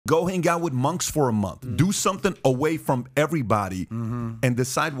Go hang out with monks for a month. Do something away from everybody and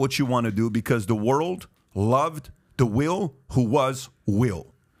decide what you want to do, because the world loved the Will who was Will.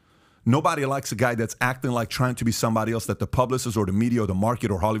 Nobody likes a guy that's acting like trying to be somebody else that the publicist or the media or the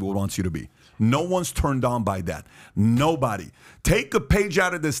market or Hollywood wants you to be. No one's turned on by that. Nobody. Take a page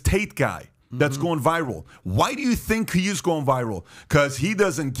out of this Tate guy that's going viral. Why do you think he is going viral? Because he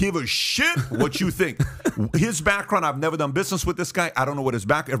doesn't give a shit what you think. His background, I've never done business with this guy. I don't know what his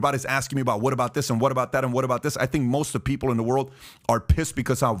background. Everybody's asking me about what about this and what about that and what about this. I think most of the people in the world are pissed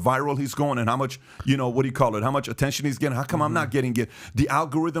because how viral he's going and how much, you know, what do you call it? How much attention he's getting. How come I'm not getting it? The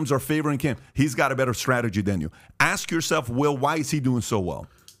algorithms are favoring him. He's got a better strategy than you. Ask yourself, Will, why is he doing so well?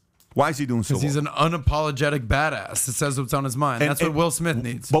 Why is he doing so well? Because he's an unapologetic badass that says what's on his mind. That's what Will Smith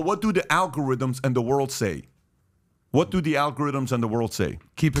needs. But what do the algorithms and the world say? What do the algorithms and the world say?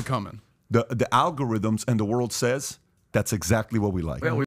 Keep it coming. The algorithms and the world says that's exactly what we like.